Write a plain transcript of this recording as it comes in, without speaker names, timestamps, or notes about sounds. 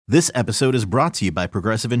This episode is brought to you by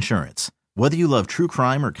Progressive Insurance. Whether you love true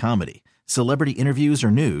crime or comedy, celebrity interviews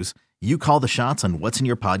or news, you call the shots on what's in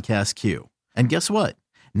your podcast queue. And guess what?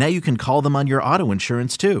 Now you can call them on your auto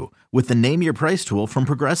insurance too with the Name Your Price tool from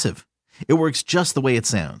Progressive. It works just the way it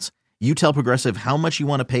sounds. You tell Progressive how much you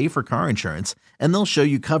want to pay for car insurance, and they'll show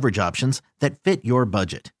you coverage options that fit your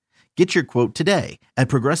budget. Get your quote today at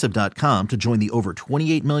Progressive.com to join the over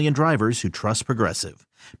 28 million drivers who trust Progressive.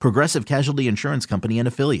 Progressive Casualty Insurance Company and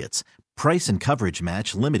Affiliates. Price and coverage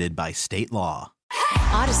match limited by state law.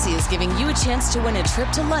 Odyssey is giving you a chance to win a trip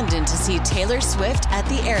to London to see Taylor Swift at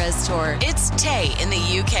the Eras Tour. It's Tay in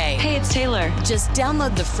the UK. Hey, it's Taylor. Just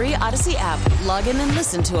download the free Odyssey app, log in and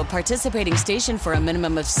listen to a participating station for a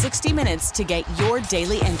minimum of 60 minutes to get your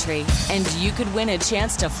daily entry. And you could win a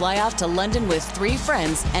chance to fly off to London with 3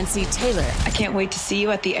 friends and see Taylor. I can't wait to see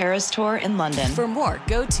you at the Eras Tour in London. For more,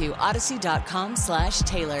 go to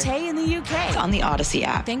odyssey.com/Taylor. Tay in the UK. It's on the Odyssey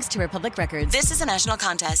app. Thanks to Republic Records. This is a national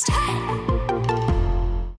contest.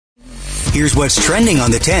 Here's what's trending on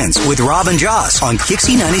the 10's with Rob and Joss on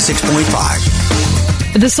KyXy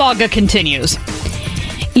 96.5. The saga continues.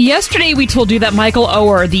 Yesterday, we told you that Michael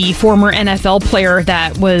Oher, the former NFL player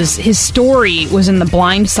that was his story was in The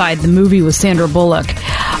Blind Side, the movie with Sandra Bullock.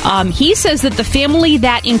 He says that the family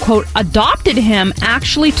that, in quote, adopted him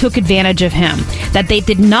actually took advantage of him. That they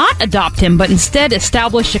did not adopt him, but instead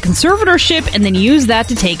established a conservatorship and then used that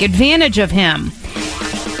to take advantage of him.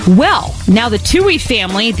 Well, now the Toohey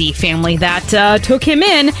family, the family that took him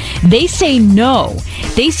in, they say no.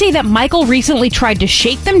 They say that Michael recently tried to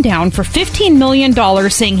shake them down for $15 million,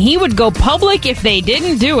 saying he would go public if they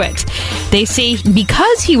didn't do it. They say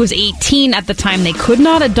because he was 18 at the time, they could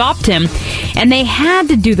not adopt him, and they had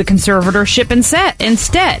to do the conservatorship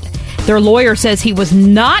instead. Their lawyer says he was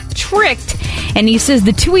not tricked, and he says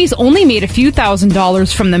the Tooheys only made a few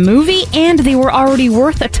 $1,000s from the movie, and they were already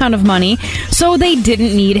worth a ton of money, so they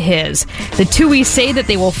didn't need his. The Tooheys say that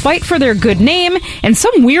they will fight for their good name, and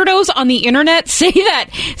some weirdos on the internet say that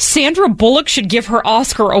Sandra Bullock should give her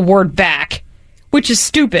Oscar award back. Which is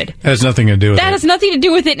stupid. That has nothing to do with it. That has nothing to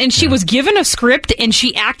do with it, and she was given a script, and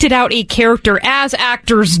she acted out a character as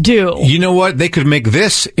actors do. You know what? They could make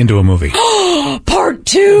this into a movie. Part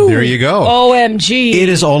 2! There you go. OMG. It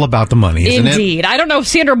is all about the money, isn't it? Indeed. I don't know if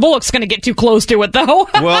Sandra Bullock's going to get too close to it, though.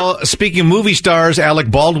 Well, speaking of movie stars,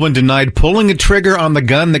 Alec Baldwin denied pulling a trigger on the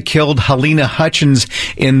gun that killed Helena Hutchins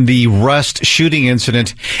in the Rust shooting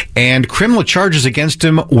incident, and criminal charges against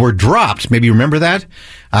him were dropped. Maybe you remember that?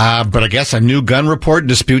 But I guess a new gun report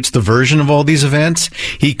disputes the version of all these events.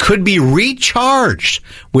 He could be recharged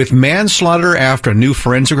with manslaughter after a new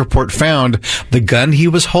forensic report found the gun he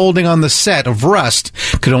was holding on the set of Rust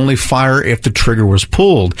could only fire if the trigger was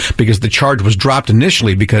pulled, because the charge was dropped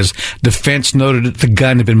initially because defense noted that the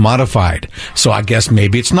gun had been modified. So I guess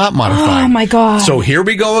maybe it's not modified. Oh, my God. So here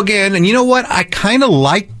we go again. And you know what? I kind of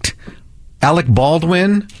liked Alec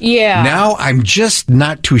Baldwin. Yeah. Now I'm just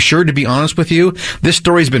not too sure, to be honest with you. This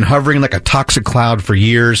story's been hovering like a toxic cloud for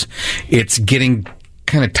years. It's getting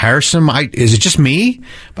kind of tiresome. Is it just me?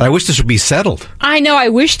 But I wish this would be settled. I know. I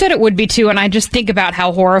wish that it would be too. And I just think about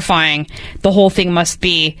how horrifying the whole thing must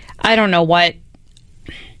be. I don't know what.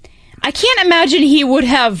 I can't imagine he would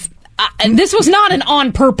have. This was not an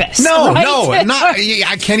on purpose. No, right? no, not.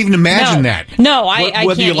 I can't even imagine that. No, I can't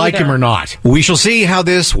whether you like either. him or not. We shall see how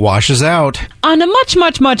this washes out. On a much,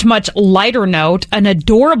 much, much, much lighter note, an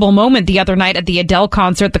adorable moment the other night at the Adele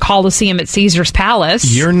concert at the Coliseum at Caesar's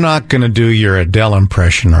Palace. You're not going to do your Adele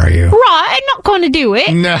impression, are you? Right, I'm not going to do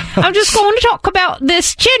it. No. I'm just going to talk about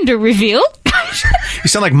this gender reveal. You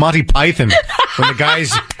sound like Monty Python when the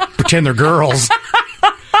guys pretend they're girls.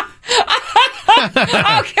 Okay,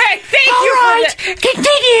 thank you. All right,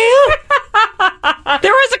 continue.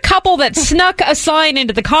 There was a couple that snuck a sign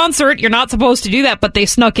into the concert. You're not supposed to do that, but they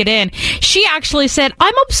snuck it in. She actually said,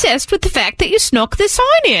 "I'm obsessed with the fact that you snuck this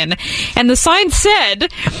sign in." And the sign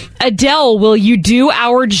said, "Adele, will you do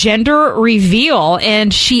our gender reveal?"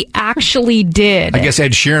 And she actually did. I guess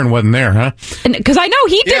Ed Sheeran wasn't there, huh? Because I know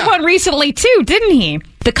he did one recently, too, didn't he?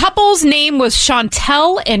 The couple's name was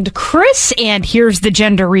Chantel and Chris, and here's the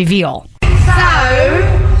gender reveal. So,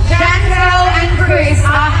 Chantel and Chris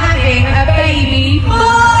are having a baby boy!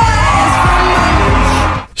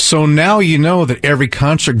 So now you know that every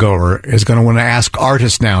concert goer is going to want to ask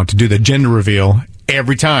artists now to do the gender reveal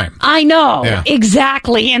every time. I know. Yeah.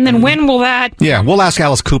 Exactly. And then when will that... Yeah, we'll ask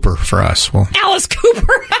Alice Cooper for us. Alice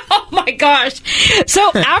Cooper? Oh, my gosh.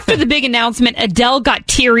 So after the big announcement, Adele got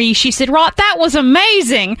teary. She said, "Rod, that was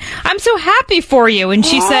amazing. I'm so happy for you." And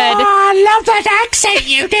she said... "Oh, I love that accent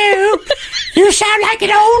you do. You sound like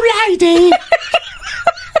an old lady."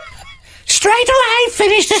 straight away.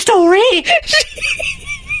 Finish the story.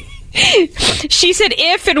 She said,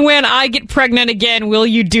 if and when I get pregnant again, will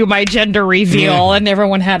you do my gender reveal? Yeah. And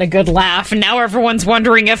everyone had a good laugh. And now everyone's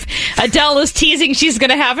wondering if Adele is teasing she's going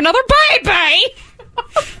to have another baby.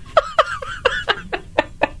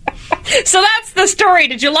 So that's the story.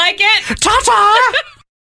 Did you like it? Ta-ta!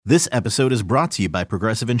 This episode is brought to you by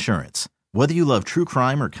Progressive Insurance. Whether you love true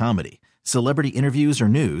crime or comedy, celebrity interviews or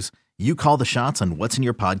news, you call the shots on what's in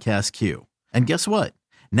your podcast queue. And guess what?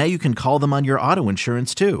 Now you can call them on your auto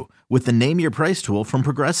insurance too with the Name Your Price tool from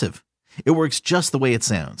Progressive. It works just the way it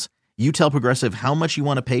sounds. You tell Progressive how much you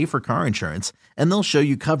want to pay for car insurance, and they'll show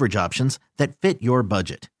you coverage options that fit your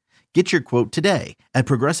budget. Get your quote today at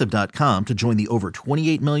Progressive.com to join the over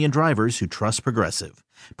 28 million drivers who trust Progressive.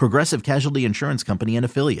 Progressive Casualty Insurance Company and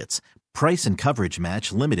Affiliates. Price and coverage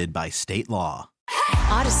match limited by state law.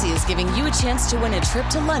 Odyssey is giving you a chance to win a trip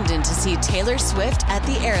to London to see Taylor Swift at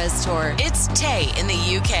the Eras Tour. It's Tay in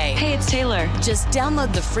the UK. Hey, it's Taylor. Just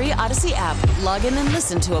download the free Odyssey app, log in and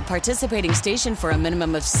listen to a participating station for a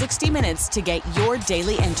minimum of 60 minutes to get your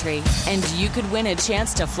daily entry. And you could win a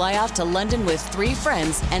chance to fly off to London with 3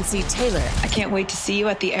 friends and see Taylor. I can't wait to see you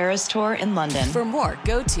at the Eras Tour in London. For more,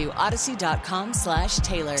 go to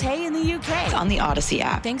odyssey.com/Taylor. Tay in the UK. On the Odyssey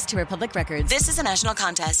app. Thanks to Republic Records. This is a national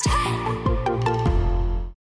contest.